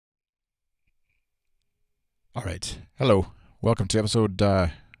All right. Hello. Welcome to episode,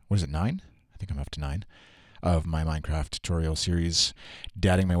 what is it, 9? I think I'm up to 9 of my Minecraft tutorial series.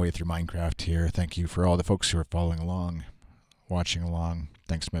 Dadding my way through Minecraft here. Thank you for all the folks who are following along, watching along.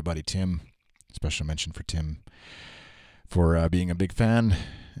 Thanks to my buddy Tim. Special mention for Tim for being a big fan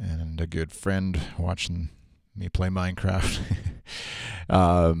and a good friend watching me play Minecraft.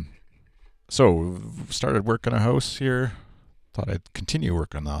 So, we've started work on a house here. Thought I'd continue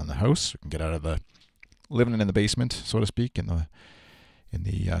working on the house. We can get out of the living in the basement, so to speak, in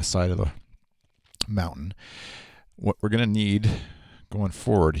the side of the mountain. What we're going to need going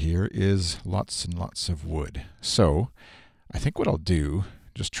forward here is lots and lots of wood. So I think what I'll do,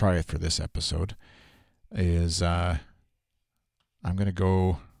 just try it for this episode, is I'm going to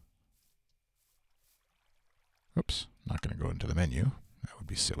go, oops, not going to go into the menu. That would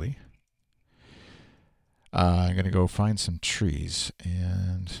be silly. I'm going to go find some trees,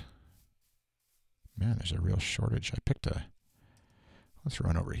 and man, there's a real shortage. Let's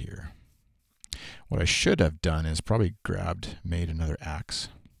run over here. What I should have done is probably made another axe,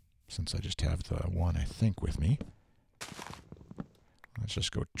 since I just have the one, I think, with me. Let's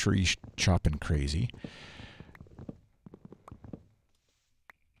just go tree chopping crazy.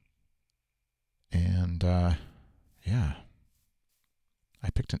 And, yeah. I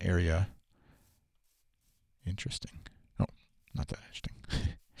picked an area. Interesting. Oh, not that interesting.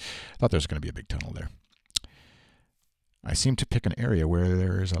 Thought there was going to be a big tunnel there. I seem to pick an area where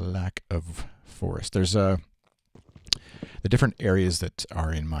there is a lack of forest. There's the different areas that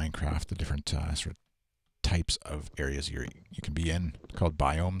are in Minecraft, the different sort of types of areas you can be in, called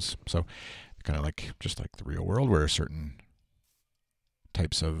biomes. So kind of like just like the real world, where certain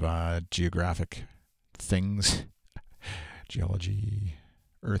types of geographic things, geology,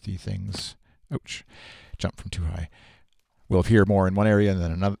 earthy things, ouch, jump from too high, will appear more in one area and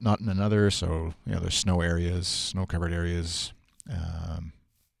then not in another. So, there's snow areas, snow-covered areas,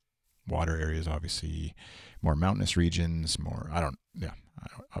 water areas, obviously, more mountainous regions, I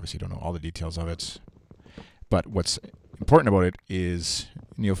obviously don't know all the details of it. But what's important about it is,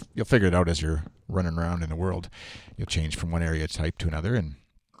 you'll figure it out as you're running around in the world. You'll change from one area type to another. And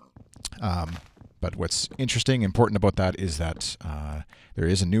but what's interesting, important about that is that there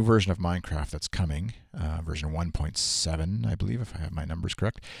is a new version of Minecraft that's coming, version 1.7, I believe, if I have my numbers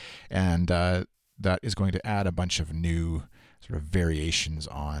correct. And that is going to add a bunch of new sort of variations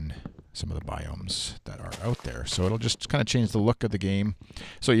on some of the biomes that are out there. So it'll just kind of change the look of the game.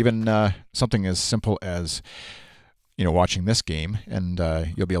 So even something as simple as, watching this game, and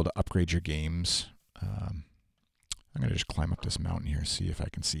you'll be able to upgrade your games. I'm going to just climb up this mountain here, see if I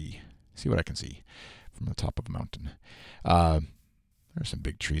can see what I can see from the top of a mountain. There's some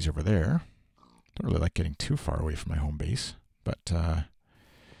big trees over there. Don't really like getting too far away from my home base, but got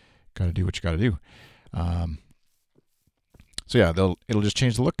to do what you got to do. So yeah, it'll just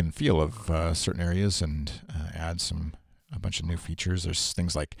change the look and feel of certain areas and add a bunch of new features. There's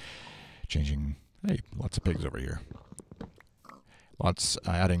things like changing. Hey, lots of pigs over here.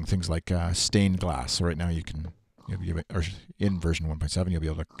 Adding things like stained glass. So right now or in version 1.7, you'll be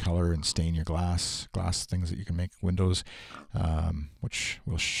able to color and stain your glass things that you can make, windows, which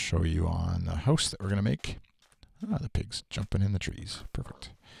we'll show you on the house that we're going to make. The pigs jumping in the trees. Perfect.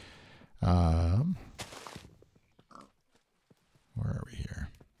 Where are we here?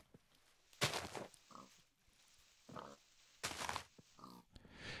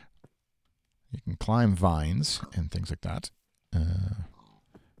 You can climb vines and things like that.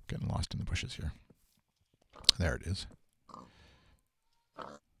 Getting lost in the bushes here. There it is.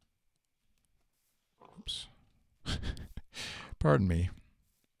 Oops. Pardon me.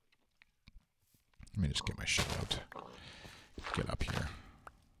 Let me just get my shit out. Get up here.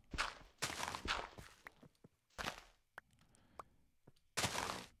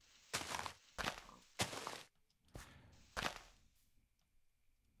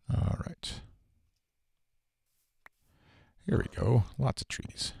 All right. Here we go. Lots of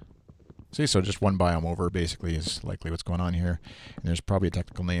trees. See, so just one biome over basically is likely what's going on here. And there's probably a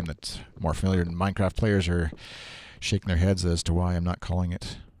technical name that's more familiar than Minecraft players are shaking their heads as to why I'm not calling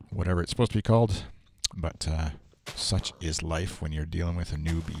it whatever it's supposed to be called. But such is life when you're dealing with a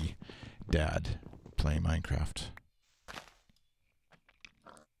newbie dad playing Minecraft.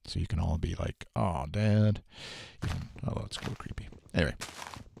 So you can all be like, "Oh, Dad." Oh, that's a little creepy. Anyway,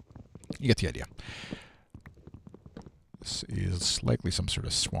 you get the idea. This is likely some sort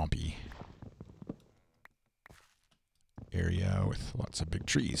of swampy area with lots of big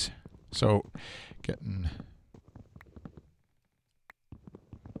trees. So, let me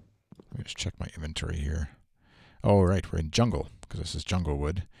just check my inventory here. Oh, right, we're in jungle, because this is jungle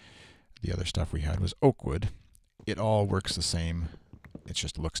wood. The other stuff we had was oak wood. it all works the same. It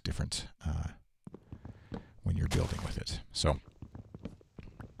just looks different when you're building with it. So,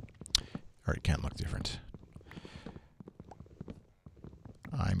 or it can look different.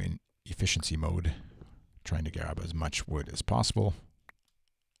 I'm in efficiency mode, trying to grab as much wood as possible.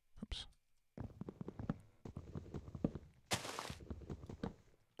 Oops.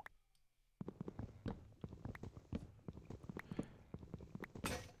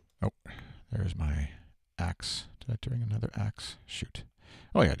 Oh, there's my axe. Did I bring another axe? Shoot.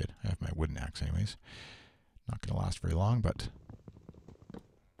 Oh yeah, I did. I have my wooden axe anyways. Not going to last very long, but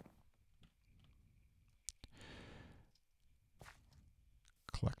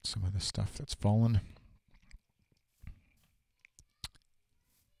collect some of the stuff that's fallen.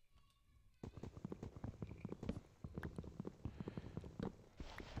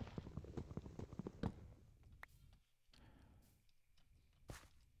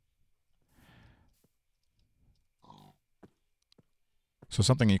 So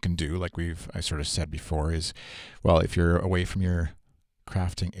something you can do, like I sort of said before, is, well, if you're away from your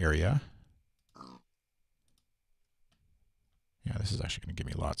crafting area, yeah, this is actually going to give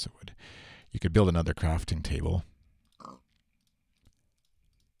me lots of wood. You could build another crafting table,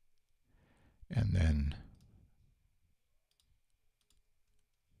 and then,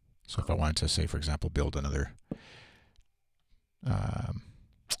 so if I wanted to, say, for example, build another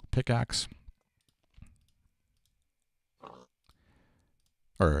pickaxe,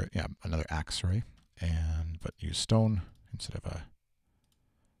 or yeah, another axe, sorry, but use stone instead of a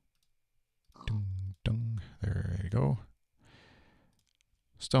there you go.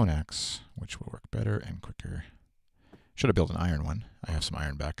 Stone axe, which will work better and quicker. Should have built an iron one. I have some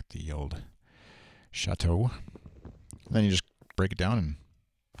iron back at the old chateau. And then you just break it down and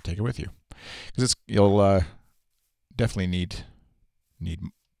take it with you, because you'll definitely need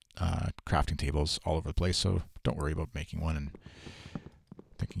crafting tables all over the place. So don't worry about making one and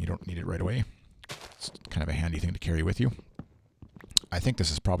thinking you don't need it right away. It's kind of a handy thing to carry with you. I think this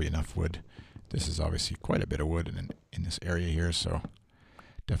is probably enough wood. This is obviously quite a bit of wood in this area here, so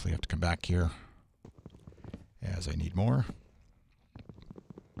definitely have to come back here as I need more.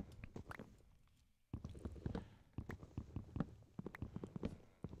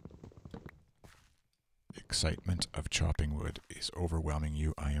 Excitement of chopping wood is overwhelming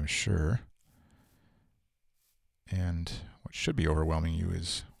you, I am sure. And what should be overwhelming you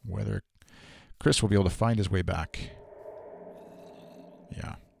is whether Chris will be able to find his way back.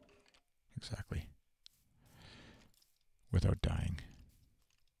 Yeah, exactly. Without dying.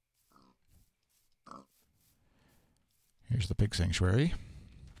 Here's the pig sanctuary,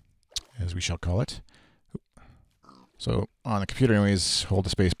 as we shall call it. So on the computer anyways, hold the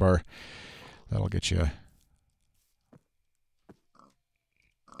space bar. That'll get you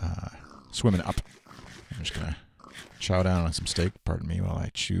swimming up. I'm just going to chow down on some steak. Pardon me while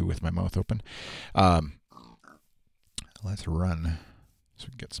I chew with my mouth open. Let's run so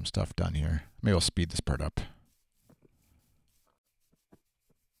we can get some stuff done here. Maybe I'll speed this part up.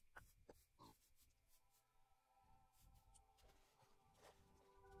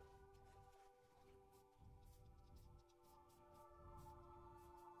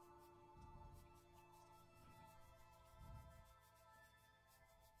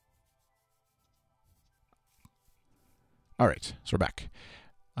 All right, so we're back.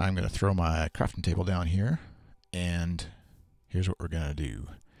 I'm going to throw my crafting table down here, and here's what we're going to do.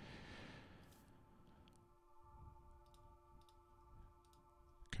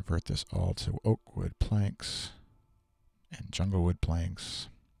 Convert this all to oak wood planks and jungle wood planks.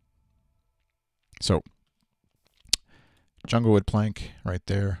 So, jungle wood plank right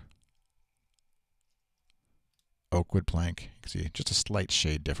there. Oak wood plank. You can see just a slight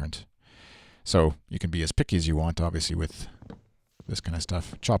shade different. So you can be as picky as you want, obviously, with this kind of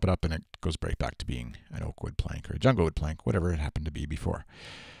stuff. Chop it up and it goes right back to being an oak wood plank or a jungle wood plank, whatever it happened to be before.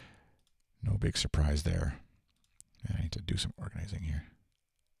 No big surprise there. And I need to do some organizing here.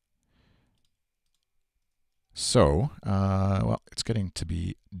 So, well, it's getting to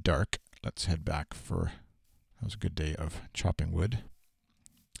be dark. Let's head back for, that was a good day of chopping wood.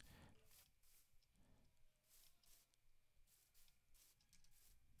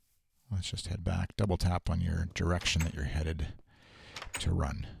 Let's just head back, double tap on your direction that you're headed to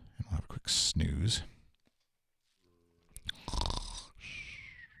run, and we'll have a quick snooze.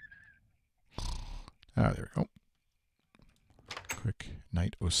 Ah, there we go. Quick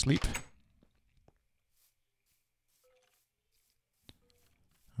night o' sleep.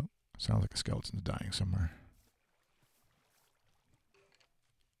 Oh, sounds like a skeleton's dying somewhere.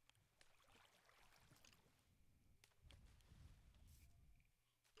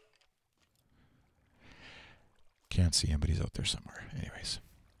 Can't see him, but he's out there somewhere. Anyways.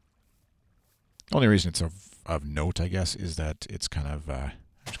 Only reason it's of note, I guess, is that it's kind of... I'm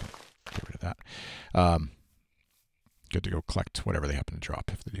just going to get rid of that. Good to go collect whatever they happen to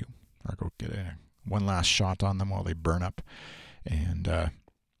drop if they do. Or go get one last shot on them while they burn up. And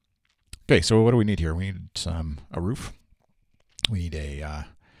okay, so what do we need here? We need a roof. We need a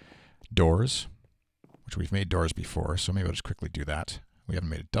doors, which we've made doors before, so maybe I'll just quickly do that. We haven't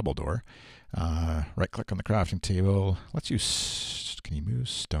made a double door. Right click on the crafting table. Let's use, can you move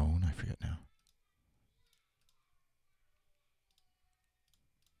stone? I forget now.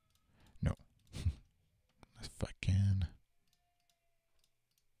 No. If I can.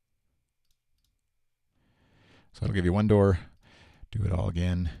 So it'll give you one door. Do it all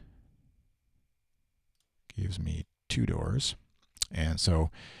again. Gives me 2 doors. And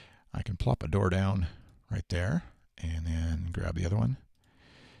so I can plop a door down right there and then grab the other one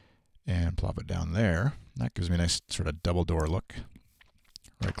and plop it down there. That gives me a nice sort of double door look.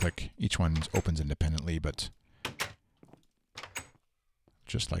 Right click, each one opens independently, but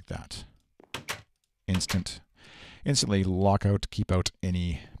just like that. Instantly lock out, keep out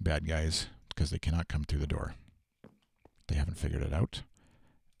any bad guys because they cannot come through the door. They haven't figured it out,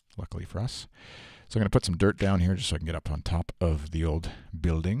 luckily for us. So I'm going to put some dirt down here just so I can get up on top of the old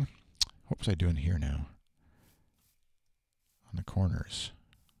building. What was I doing here now? On the corners.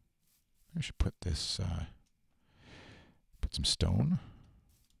 I should put this, put some stone.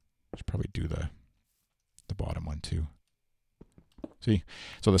 I should probably do the bottom one too. See,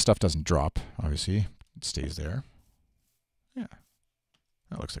 so the stuff doesn't drop, obviously. It stays there. Yeah.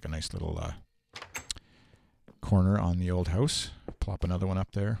 That looks like a nice little corner on the old house. Plop another one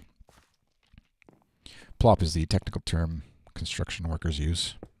up there. Plop is the technical term construction workers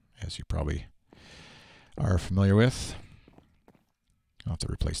use, as you probably are familiar with. I'll have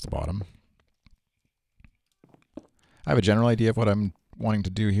to replace the bottom. I have a general idea of what I'm wanting to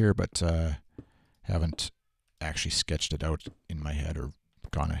do here, but haven't actually sketched it out in my head or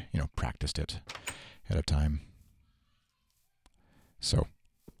gone, practiced it ahead of time. So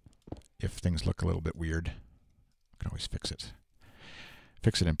if things look a little bit weird, I can always fix it.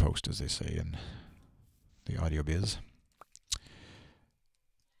 Fix it in post, as they say in the audio biz.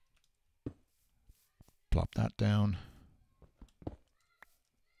 Plop that down.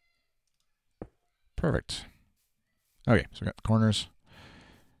 Perfect. Okay, so we got the corners.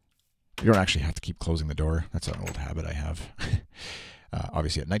 You don't actually have to keep closing the door. That's an old habit I have.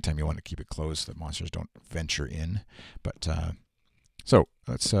 Obviously, at nighttime, you want to keep it closed so that monsters don't venture in. But, so,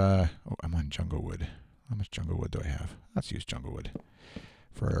 let's, oh, I'm on jungle wood. How much jungle wood do I have? Let's use jungle wood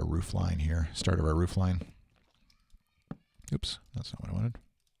for our roof line here. Start of our roof line. Oops, that's not what I wanted.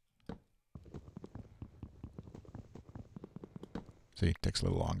 See, it takes a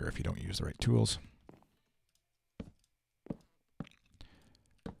little longer if you don't use the right tools.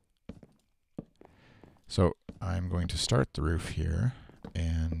 So I'm going to start the roof here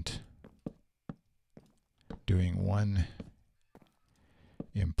and doing one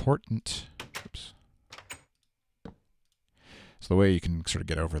important, oops. So the way you can sort of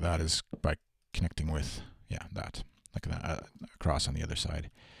get over that is by connecting with, yeah, that, like that, across on the other side.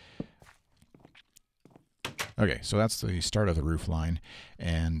 Okay, so that's the start of the roof line.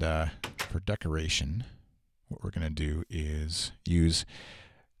 And for decoration, what we're going to do is use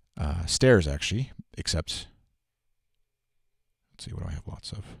stairs, actually, except, let's see, what do I have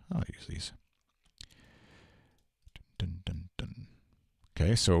lots of? I'll use these. Dun, dun, dun.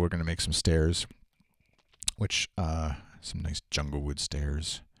 Okay, so we're going to make some stairs, which, some nice jungle wood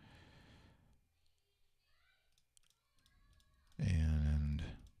stairs. And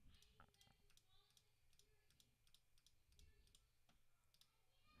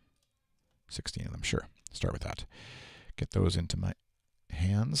 $16 of them, sure. Start with that. Get those into my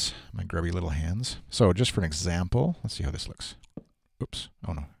hands, my grubby little hands. So just for an example, let's see how this looks. Oops.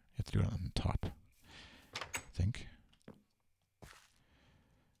 Oh no, you have to do it on the top, I think.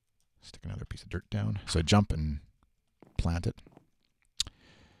 Stick another piece of dirt down. So jump and plant it.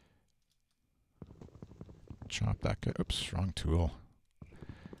 Chop that guy. Oops, wrong tool.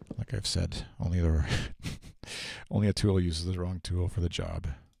 Like I've said, only a tool uses the wrong tool for the job.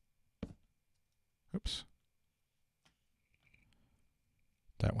 Oops.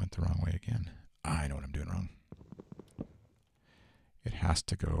 That went the wrong way again. I know what I'm doing wrong. It has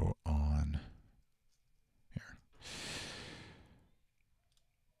to go on here.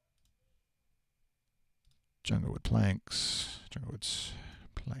 Junglewood planks. Junglewood's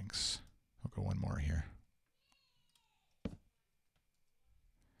planks. I'll go one more here.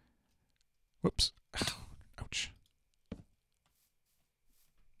 Whoops. Ouch.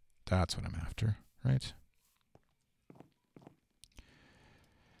 That's what I'm after, right?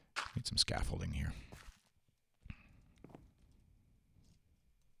 need some scaffolding here.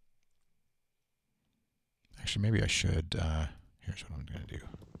 Actually, maybe I should. Here's what I'm going to do.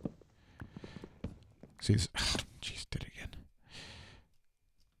 See this? Jeez, did it again.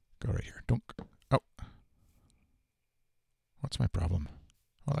 Go right here. Don't. Oh. What's my problem?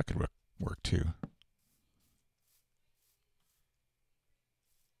 Well, that could work too.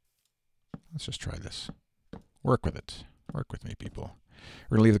 Let's just try this. Work with it. Work with me, people.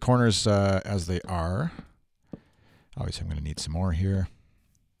 We're going to leave the corners as they are. Obviously, I'm going to need some more here.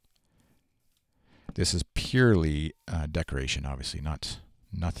 This is purely decoration, obviously.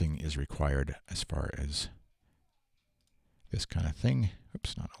 Nothing is required as far as this kind of thing.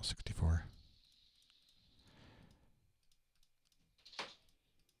 Oops, not all 64.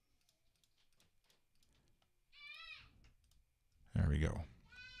 There we go.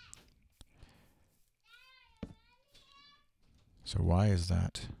 So why is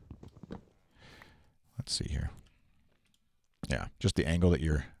that? Let's see here. Yeah, just the angle that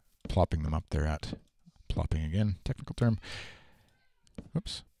you're plopping them up there at. Plopping again, technical term.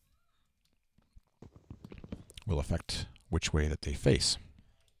 Oops. Will affect which way that they face.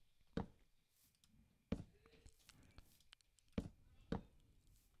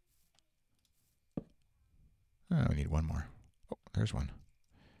 Oh, we need one more. Oh, there's one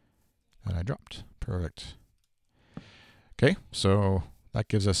that I dropped. Perfect. Okay, so that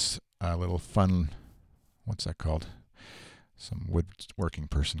gives us a little fun, what's that called? Some woodworking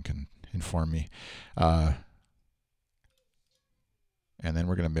person can inform me. And then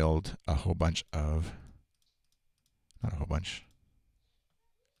we're going to build a whole bunch of, not a whole bunch,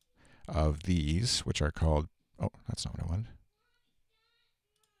 of these, which are called, oh, that's not what I wanted.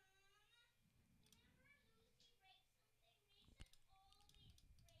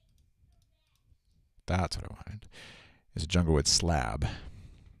 That's what I wanted. Is a jungle wood slab,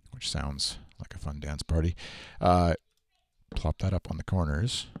 which sounds like a fun dance party. Plop that up on the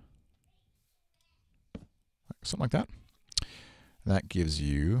corners. Something like that. That gives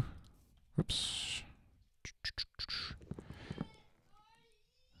you, oops.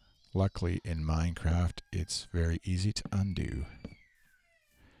 Luckily in Minecraft, it's very easy to undo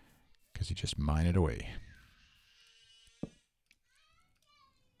because you just mine it away.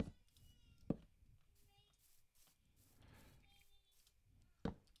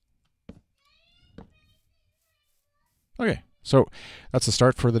 Okay, so that's the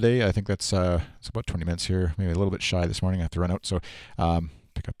start for the day. I think that's it's about 20 minutes here, maybe a little bit shy this morning. I have to run out, so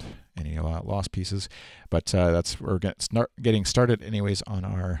pick up any lost pieces. But we're getting started anyways on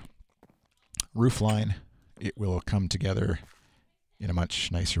our roof line. It will come together in a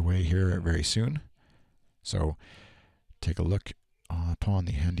much nicer way here very soon. So take a look upon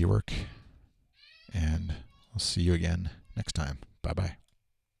the handiwork, and I'll see you again next time. Bye-bye.